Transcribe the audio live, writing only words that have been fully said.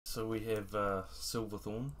So we have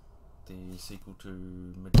Silverthorn, the sequel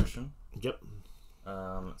to Magician. Yep.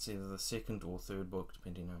 It's either the second or third book,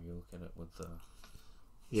 depending how you look at it with the...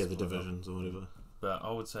 the divisions or whatever. But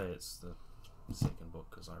I would say it's the second book,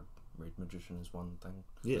 because I read Magician as one thing.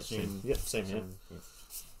 Yeah, same here.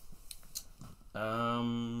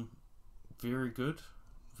 Very good,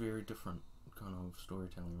 very different kind of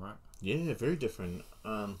storytelling, right? Yeah, very different.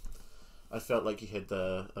 I felt like he had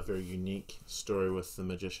a very unique story with the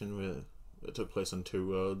Magician, where it took place on two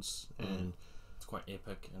worlds, and it's quite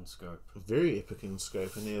epic in scope. Very epic in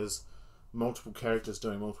scope, and there's multiple characters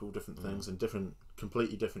doing multiple different things in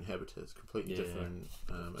completely different habitats, completely different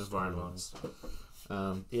environments.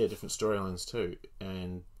 Different storylines too,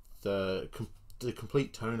 and the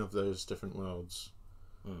complete tone of those different worlds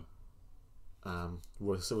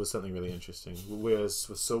was something really interesting. Whereas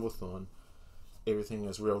with Silverthorn, everything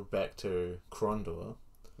is reeled back to Krondor,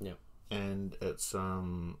 and it's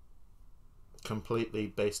completely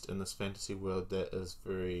based in this fantasy world that is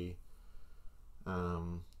very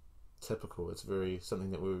typical. It's very something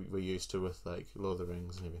that we're used to with like Lord of the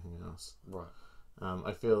Rings and everything else. Right.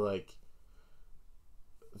 I feel like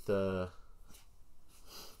the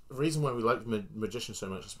reason why we like Magician so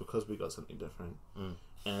much is because we got something different.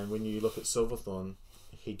 And when you look at Silverthorn,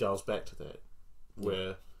 he dials back to that,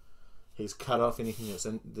 where he's cut off anything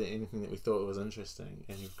anything that we thought was interesting,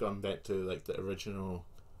 and you've gone back to like the original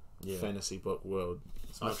fantasy book world.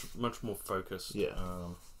 It's much more focused.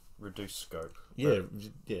 Reduced scope.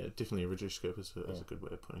 Definitely reduced scope is a good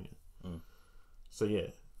way of putting it.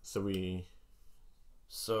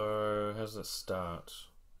 So how does it start?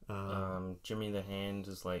 Jimmy the Hand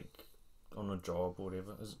is like on a job or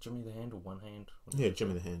whatever. Is it Jimmy the Hand or One Hand?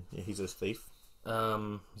 Jimmy the Hand. Yeah, he's a thief.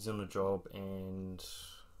 He's on a job and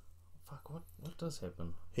what does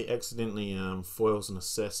happen? He accidentally foils an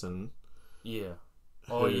assassin. Yeah.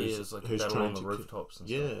 It's like a battle on the rooftops and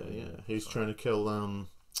stuff. He's trying to kill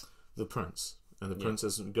the prince, and the prince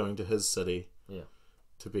is going to his city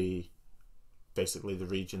to be basically the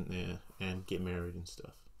regent there and get married and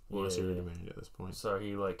stuff. Well, he's already married at this point. So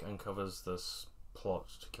he like uncovers this plot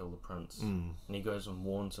to kill the prince, and he goes and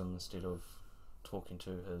warns him instead of talking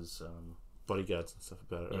to his bodyguards and stuff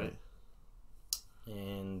about it, right?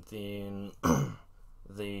 And then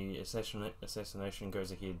the assassination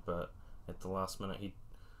goes ahead, but at the last minute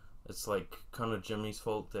it's like kind of Jimmy's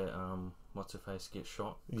fault that what's her face gets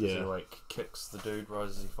shot. He like kicks the dude right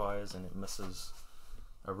as he fires, and it misses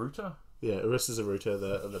a router. Yeah, it misses a router,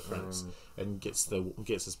 the prince, and gets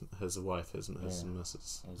his wife, his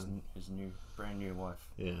missus, his brand new wife.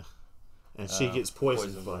 Yeah, and she gets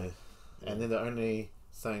poisoned by it. And then the only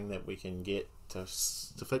thing that we can get to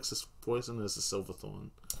fix this poison is the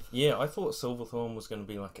Silverthorn. Yeah, I thought Silverthorn was going to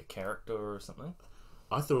be like a character or something.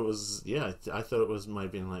 I thought it was, I thought it was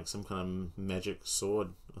maybe like some kind of magic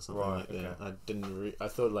sword or something like that. I didn't. I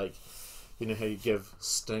thought like, you know how you give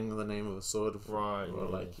Sting the name of a sword, right?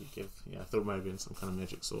 Or you give. I thought it might have been some kind of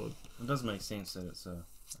magic sword. It does make sense that it's a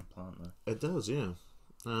plant, though. It does, yeah.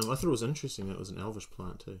 I thought it was interesting that it was an elvish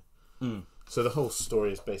plant too. So the whole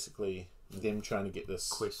story is basically them trying to get this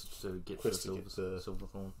quest to get the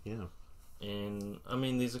Silverthorn. Yeah. And I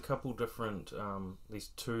mean, there's a couple different. There's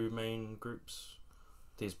two main groups.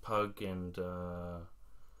 There's Pug and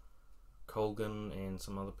Colgan and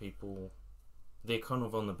some other people. They're kind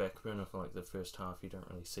of on the back burner for like the first half. You don't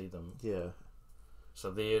really see them. Yeah.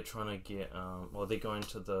 So they're trying to get. They're going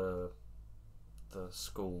to the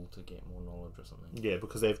school to get more knowledge or something. Yeah,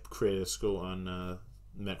 because they've created a school on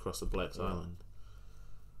Macross the Black's Island.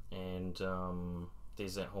 And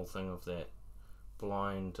there's that whole thing of that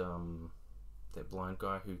blind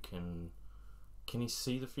guy who can he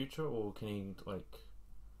see the future, or can he like?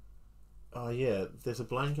 Oh yeah, there's a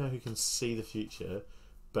blind guy who can see the future,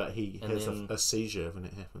 but he has a seizure when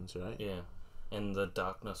it happens, right? Yeah, and the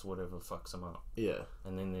darkness, whatever, fucks him up. Yeah,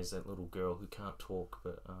 and then there's that little girl who can't talk,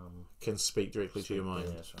 but can speak directly to your mind.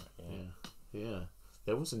 Yeah, that's right. Yeah,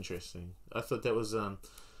 that was interesting. I thought that was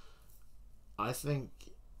I think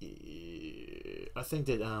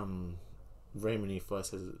that Raymond E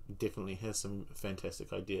Feist definitely has some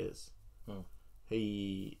fantastic ideas.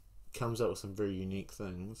 He comes up with some very unique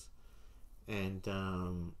things, and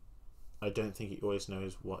I don't think he always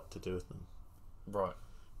knows what to do with them. Right.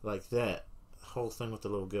 Like that whole thing with the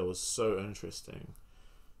little girl was so interesting.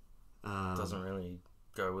 Doesn't really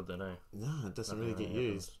go with it, eh? No, it doesn't really get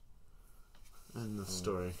used in the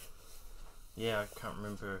story. Yeah, I can't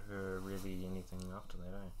remember her really anything after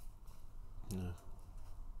that, eh? No.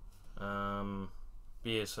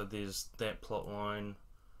 Yeah, so there's that plot line,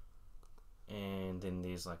 and then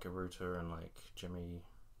there's like a router and like Jimmy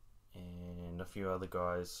and a few other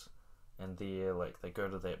guys, and they're like, they go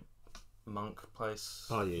to that monk place.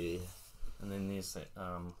 Oh yeah. And then there's that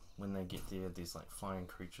when they get there, there's like flying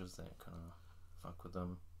creatures that kind of fuck with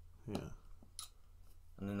them. Yeah.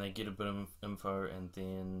 And then they get a bit of info, and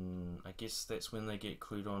then I guess that's when they get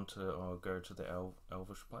clued on to go to the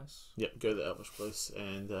Elvish place. Yep, go to the Elvish place,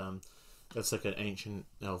 and it's like an ancient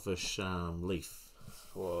Elvish leaf,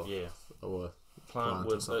 or plant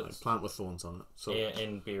with plant with thorns on it. So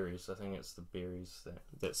and berries. I think it's the berries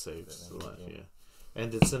that saves the life. Yeah,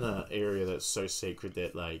 and it's in an area that's so sacred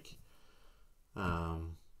that like,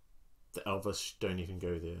 the Elvish don't even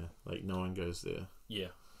go there. Like no one goes there. Yeah.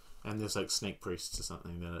 And there's like snake priests or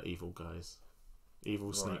something that are evil guys.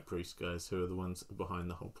 Evil snake priest guys who are the ones behind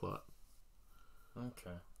the whole plot.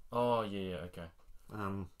 Okay. Oh, yeah, okay.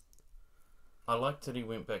 I liked that he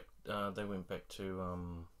went back, they went back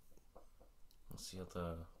to, what's the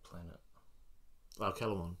other planet? Oh,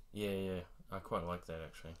 Calibon. Yeah. I quite like that,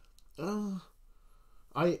 actually.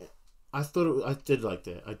 I thought I did like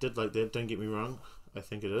that. I did like that, don't get me wrong. I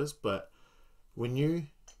think it is, but when you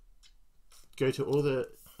go to all the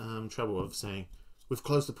trouble of saying we've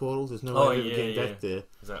closed the portal, there's no way of getting back there.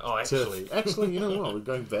 It's like, actually, you know what? We're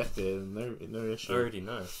going back there, and no issue. I already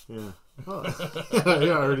know. Yeah. Oh.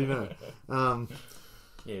 Yeah, I already know. Yeah,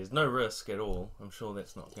 there's no risk at all. I'm sure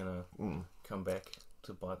that's not gonna come back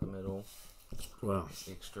to bite them at all. Well, it's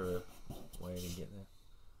extra way to get there.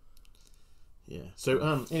 Yeah.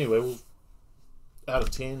 So anyway, we'll out of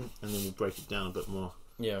 10, and then we'll break it down a bit more.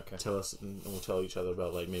 Yeah. Okay. Tell us, and we'll tell each other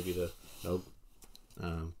about like maybe the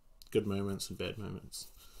good moments and bad moments,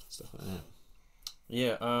 stuff like that.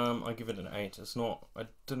 Yeah, I give it an 8. It's not. I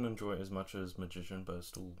didn't enjoy it as much as Magician, but it's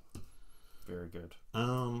still very good.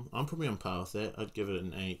 I'm probably on par with that. I'd give it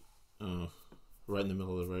an 8. Right in the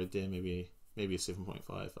middle of the road there, maybe a 7.5.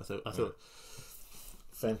 I thought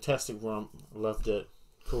fantastic romp. Loved it.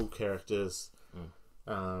 Cool characters.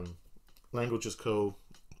 Language is cool.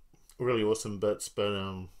 Really awesome bits, but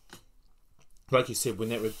like you said, when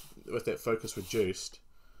that with that focus reduced,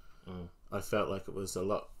 I felt like it was a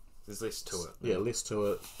lot. There's less to it. Yeah, less to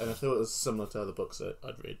it, and I thought it was similar to other books that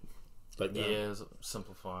I'd read. Like it was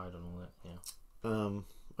simplified and all that. Yeah.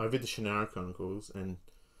 I read the Shannara Chronicles, and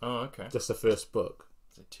okay, just the first book.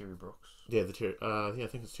 Is it Terry Brooks? Yeah, I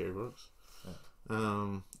think it's Terry Brooks. Yeah.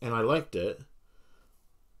 And I liked it,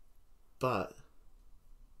 but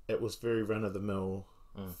it was very run of the mill.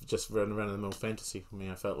 Just run of the mill fantasy for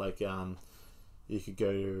me. I felt like you could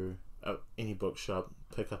go to any bookshop,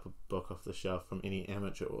 pick up a book off the shelf from any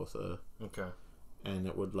amateur author, and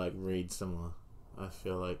it would like read similar. I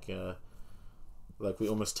feel like we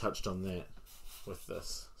almost touched on that with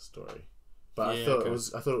this story, but I thought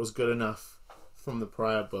it was good enough from the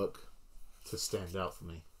prior book to stand out for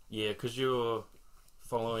me. Yeah, because you're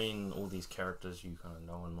following all these characters you kind of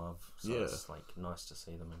know and love, so it's like nice to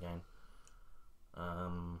see them again.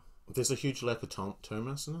 There's a huge lack of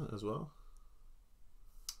Thomas in it as well.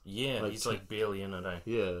 Yeah, he's like barely in it, eh?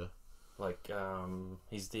 Yeah. Like,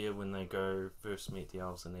 he's there when they first meet the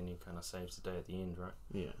elves, and then he kind of saves the day at the end, right?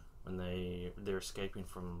 Yeah. When they're escaping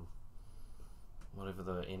from whatever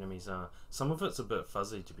the enemies are. Some of it's a bit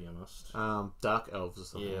fuzzy, to be honest. Dark elves or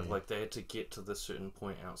something. Yeah, like they had to get to the certain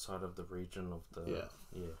point outside of the region of the...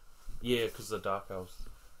 Yeah. Yeah, because the dark elves,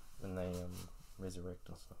 when they resurrect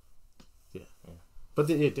and stuff. Yeah. But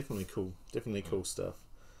definitely cool. Definitely cool stuff.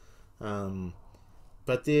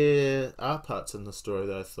 But there are parts in the story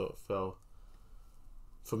that I thought fell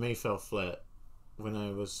flat. When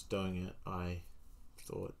I was doing it, I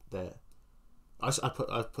thought that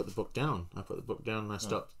I put the book down. And I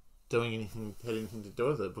stopped doing anything that had anything to do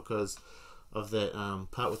with it because of that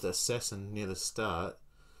part with the assassin near the start.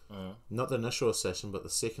 Not the initial assassin, but the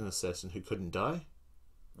second assassin who couldn't die.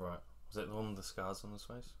 Right. Was that the one with the scars on his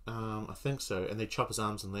face? I think so. And they chop his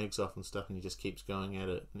arms and legs off and stuff, and he just keeps going at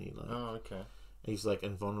it. And he's like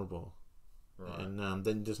invulnerable. Right. And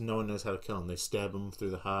then just no one knows how to kill him. They stab him through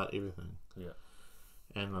the heart, everything. Yeah.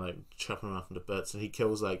 And like chop him off into bits, and he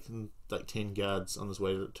kills like 10 guards on his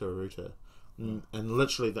way to Aruta. And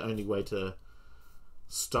literally the only way to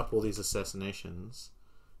stop all these assassinations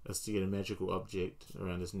is to get a magical object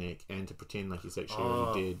around his neck and to pretend like he's actually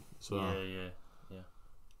already dead as well. Yeah.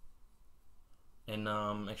 And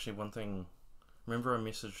actually one thing, remember I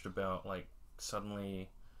messaged about like suddenly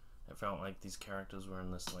it felt like these characters were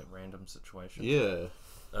in this like random situation. Yeah.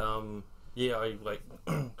 I like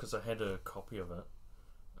because I had a copy of it.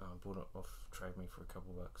 Bought it off Trade Me for a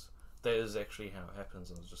couple bucks. That is actually how it happens.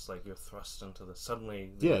 It was just like you're thrust into the suddenly.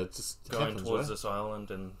 Yeah, it's just going towards this island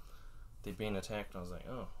and they're being attacked. I was like,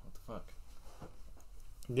 oh, what the fuck?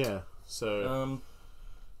 Yeah. So.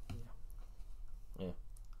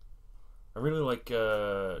 I really like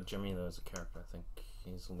Jimmy though as a character. I think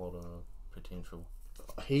he's a lot of potential.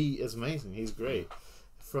 He is amazing. He's great.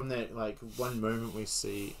 From that like one moment we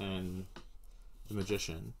see in The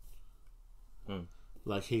Magician,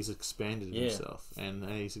 like he's expanded himself, and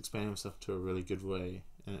he's expanded himself to a really good way,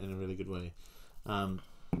 in a really good way.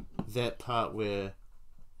 That part where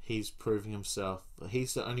he's proving himself,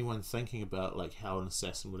 he's the only one thinking about like how an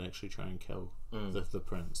assassin would actually try and kill the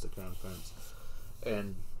prince, the crown prince,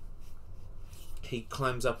 and he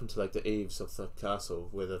climbs up into like the eaves of the castle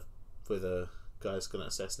where the guy's gonna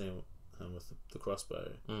assassinate him with the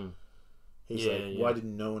crossbow. He's like, why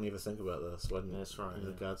didn't no one ever think about this? Why didn't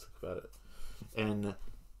the guards think about it? And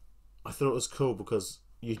I thought it was cool because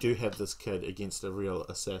you do have this kid against a real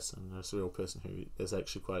assassin, a real person who is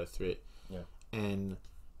actually quite a threat. Yeah. And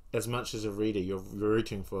as much as a reader, you're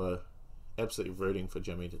absolutely rooting for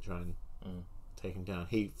Jimmy to try and take him down.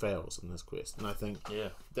 He fails in this quest, and I think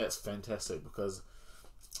that's fantastic because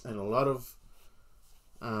in a lot of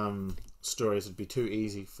stories it'd be too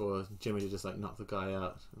easy for Jimmy to just like knock the guy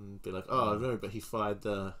out and be like, oh no, but he fired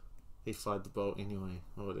the bolt anyway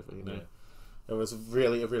or whatever, you know. It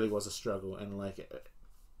really was a struggle, and like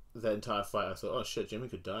the entire fight I thought, oh shit, Jimmy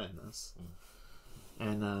could die in this.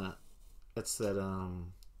 And it's that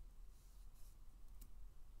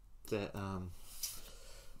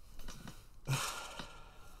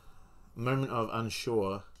moment of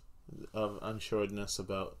unsureness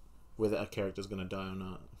about whether a character's going to die or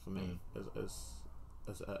not, for me, is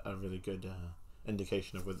a really good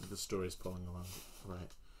indication of whether the story's pulling along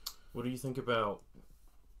right. What do you think about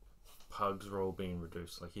Pug's role being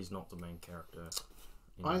reduced? Like, he's not the main character.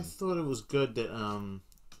 I thought it was good that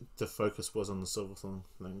the focus was on the Silverthorn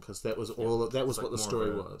thing, because that was all. That was what the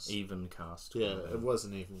story was. Even cast. Yeah, it was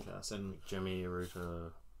an even cast, and Jimmy,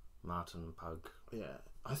 Aruta, Martin, Pug. Yeah,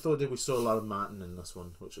 I thought that we saw a lot of Martin in this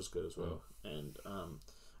one, which was good as well. And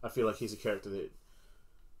I feel like he's a character that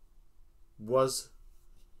was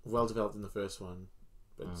well developed in the first one,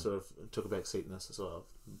 but sort of took a back seat in this as well.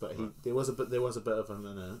 But there was a bit of him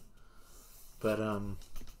in it. But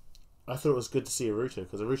I thought it was good to see Aruta,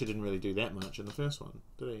 because Aruta didn't really do that much in the first one,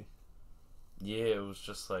 did he? Yeah, it was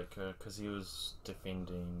just like because he was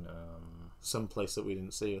defending some place that we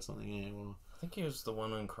didn't see or something. Yeah, well, I think he was the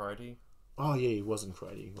one in Cryde. Oh yeah, he was in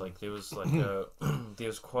Cryde. Like there was like there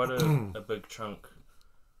was quite a big chunk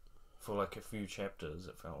for like a few chapters.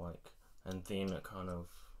 It felt like, and then it kind of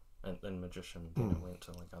in Magician then it went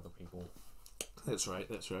to like other people. That's right.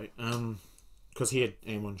 Because he had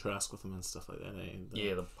Amon Trask with him and stuff like that.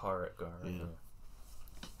 The pirate guy. Right?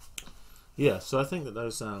 Yeah. So I think that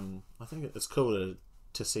those I think it's cool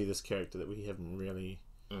to see this character that we haven't really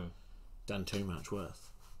done too much with.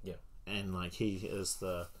 Yeah. And like he is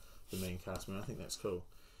the main cast member. I think that's cool.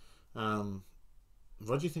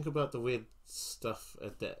 What do you think about the weird stuff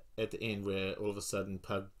at the end where all of a sudden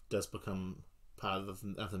Pug does become part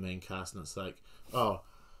of the main cast, and it's like, oh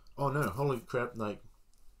no, holy crap, like,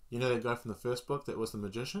 you know that guy from the first book that was the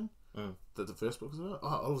magician that the first book was about? Oh,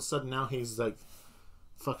 all of a sudden now he's like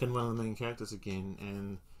fucking one of the main characters again,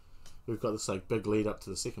 and we've got this like big lead up to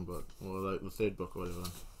the second book, or like the third book or whatever.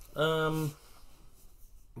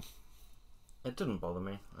 It didn't bother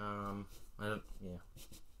me.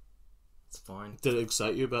 It's fine. Did it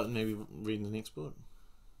excite you about maybe reading the next book?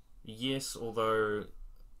 Yes, although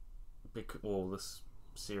this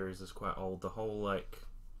series is quite old. The whole like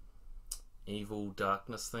evil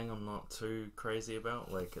darkness thing I'm not too crazy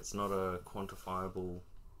about. Like, it's not a quantifiable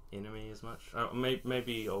enemy as much.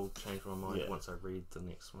 Maybe I'll change my mind once I read the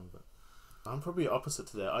next one, but I'm probably opposite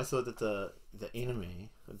to that. I thought that the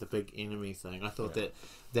enemy, the big enemy thing, I thought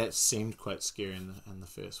that seemed quite scary in the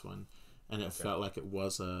first one, and it felt like it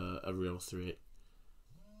was a real threat.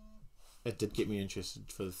 It did get me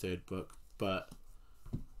interested for the third book, but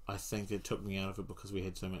I think it took me out of it because we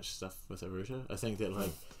had so much stuff with Aruta. I think that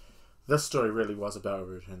like this story really was about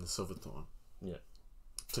Aruta and the Silverthorn. Yeah.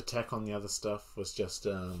 To tack on the other stuff was just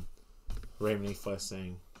Raymond E Feist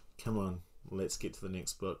saying, "Come on, let's get to the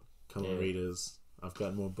next book. Come on, readers. I've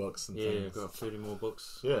got more books and things." I've got 30 more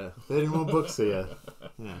books. Yeah, 30 more books here.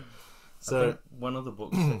 Yeah. So I think one of the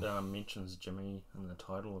books that mentions Jimmy in the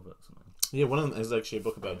title of it. Yeah, one of them is actually a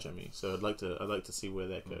book about Jimmy. So I'd like to see where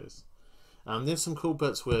that goes. There's some cool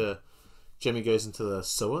bits where Jimmy goes into the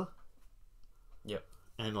sewer. Yep.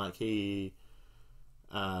 And like he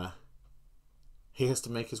has to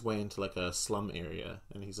make his way into like a slum area,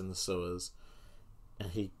 and he's in the sewers,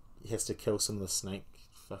 and he has to kill some of the snake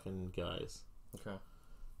fucking guys. Okay.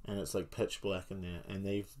 And it's like pitch black in there, and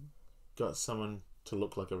they've got someone to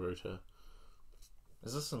look like Aruta.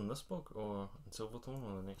 Is this in this book or in Silverthorn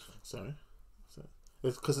or the next one? Sorry.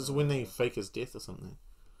 It's because it's when they fake his death or something.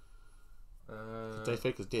 They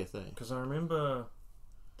fake his death, eh? Because I remember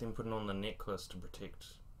them putting on the necklace to protect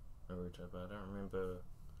Naruto, but I don't remember.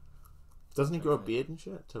 Doesn't he grow a beard and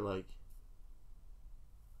shit to like?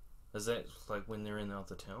 Is that like when they're in the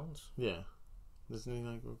other towns? Yeah. Doesn't he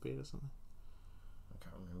like grow a beard or something? I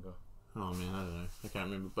can't remember. Oh man, I don't know. I can't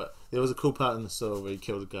remember. But there was a cool part in the story where he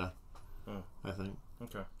killed a guy. I think.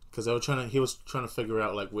 Okay. Because he was trying to figure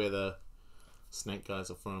out like where the snake guys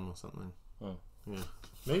are from or something. Yeah.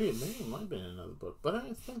 Maybe it might have been in another book, but I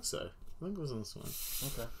don't think so. I think it was in this one.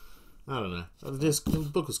 Okay. I don't know. The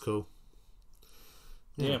book was cool.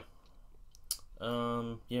 Yeah.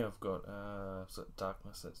 I've got is it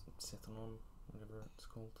Darkness at Silverthorn, whatever it's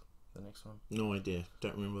called. The next one. No idea.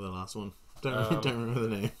 Don't remember the last one. Don't remember the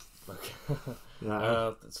name. Okay.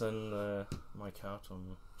 Yeah. It's in my cart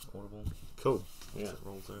on Audible. Cool. Yeah. It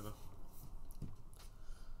rolls over.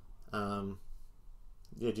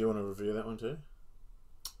 Yeah. Do you want to review that one too?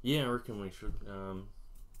 Yeah, I reckon we should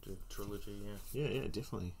do trilogy. Yeah. Yeah.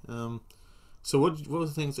 Definitely. So what were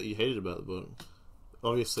the things that you hated about the book?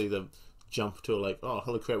 Obviously, the jump to like, oh,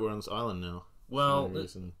 holy crap, we're on this island now. Well,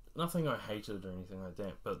 nothing I hated or anything like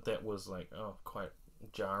that, but that was like, quite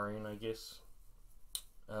jarring, I guess.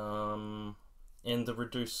 And the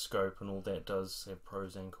reduced scope and all that does have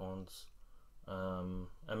pros and cons.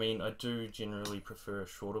 I mean, I do generally prefer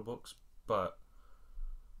shorter books, but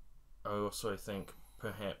I also think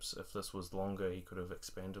perhaps if this was longer, he could have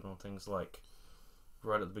expanded on things like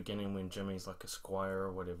right at the beginning when Jimmy's like a squire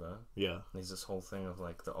or whatever. Yeah. There's this whole thing of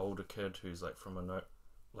like the older kid who's like from a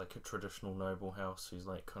traditional noble house who's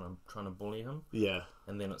like kind of trying to bully him. Yeah.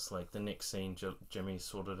 And then it's like the next scene, Jimmy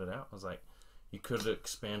sorted it out. I was like, you could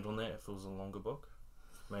expand on that if it was a longer book,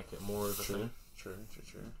 make it more of a thing. True.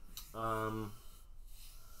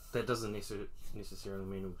 That doesn't necessarily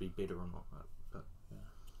mean it would be better or not, but yeah.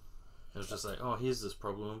 It was just like, oh, here's this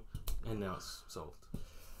problem, and now it's solved.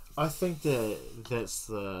 I think that's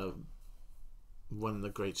one of the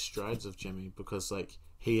great strides of Jimmy, because like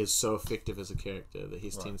he is so effective as a character that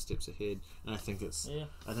he's 10 steps ahead, and I think it's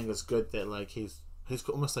good that like he's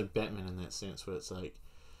almost like Batman in that sense, where it's like,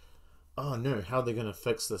 oh no, how are they going to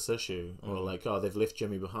fix this issue? Or like, oh, they've left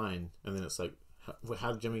Jimmy behind, and then it's like,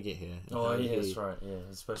 how did Jimmy get here? And that's right. Yeah,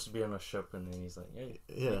 he's supposed to be on a ship, and then he's like,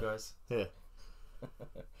 hey guys. Yeah.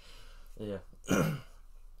 Yeah.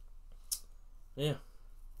 Yeah.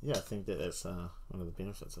 Yeah, I think that's one of the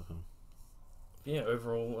benefits of him. Yeah,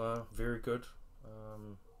 overall, very good.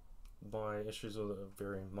 My issues are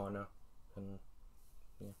very minor, and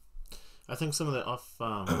yeah. I think some of the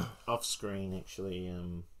off-screen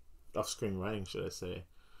writing, should I say,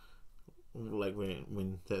 like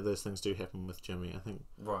when those things do happen with Jimmy, I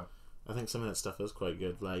think some of that stuff is quite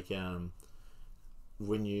good. Like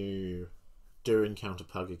when you do encounter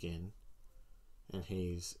Pug again, and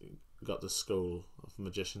he's got the school of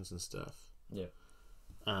magicians and stuff. Yeah.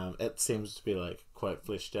 It seems to be like quite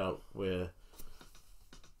fleshed out, where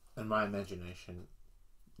in my imagination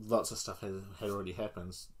lots of stuff had already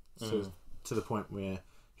happened, so to the point where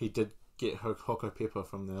he did get Hoko Pepper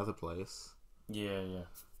from the other place. Yeah.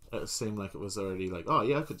 It seemed like it was already like, oh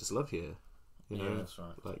yeah, I could just live here, you know. Yeah, that's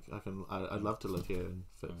right. Like I'd love to live here and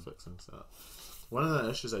fix things up. One of the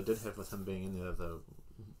issues I did have with him being in the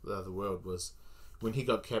other world was when he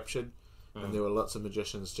got captured, and there were lots of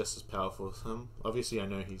magicians just as powerful as him. Obviously, I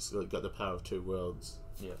know he's got the power of two worlds.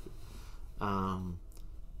 Yeah.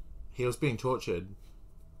 He was being tortured,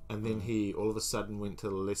 and then he all of a sudden went to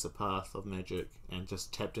the lesser path of magic and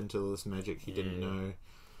just tapped into all this magic he didn't know.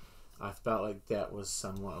 I felt like that was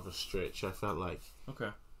somewhat of a stretch. I felt like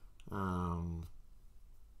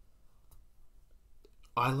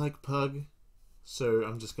I like Pug, so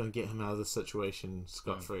I'm just going to get him out of the situation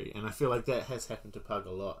scot-free. And I feel like that has happened to Pug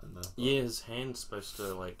a lot in the book. Yeah, his hand's supposed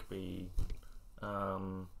to like be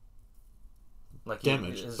like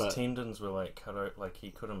damaged. His tendons were like cut out, like he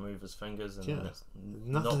couldn't move his fingers, and that's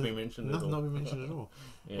not been mentioned at all. Not been mentioned at all.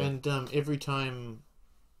 Yeah. And every time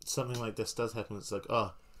something like this does happen, it's like,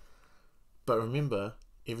 oh, but remember,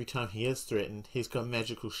 every time he is threatened, he's got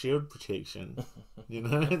magical shield protection. You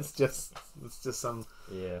know, it's just some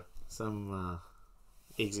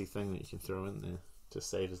easy thing that you can throw in there to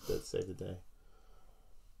save the day.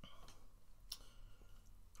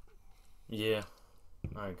 Yeah,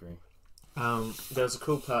 I agree. There was a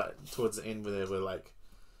cool part towards the end where they were like,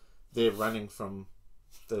 they're running from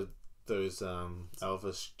those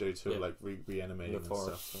Elvis dudes who are like reanimating and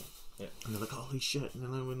stuff. Yeah. And they're like, holy shit,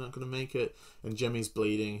 no, we're not going to make it. And Jimmy's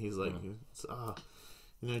bleeding. He's like,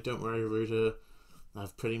 don't worry, Ruta.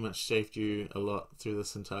 I've pretty much saved you a lot through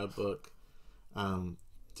this entire book.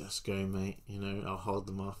 just go, mate. I'll hold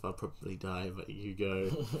them off. I'll probably die, but you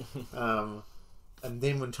go. And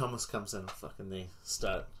then when Thomas comes in, fucking they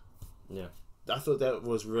start. Yeah. I thought that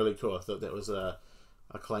was really cool. I thought that was a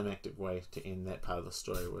climactic way to end that part of the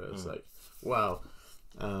story, where it was like, wow,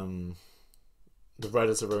 the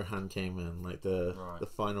Riders of Rohan came in, like the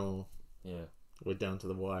final. Yeah. We're down to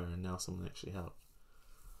the wire, and now someone actually helped.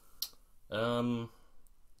 I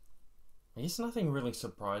guess nothing really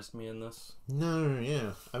surprised me in this. No,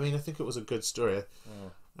 yeah. I mean, I think it was a good story. Yeah.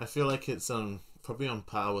 I feel like it's probably on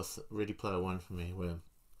par with Ready Player One for me, where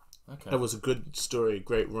Okay. it was a good story,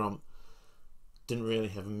 great romp. Didn't really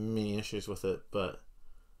have many issues with it, but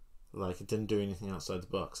like it didn't do anything outside the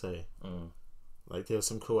box. Hey, like there were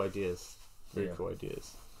some cool ideas, very cool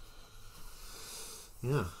ideas.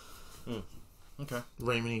 Yeah. Okay.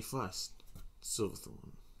 Raymond E Feist,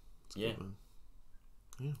 Silverthorn. Yeah. Good one.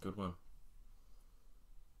 Yeah. Good one.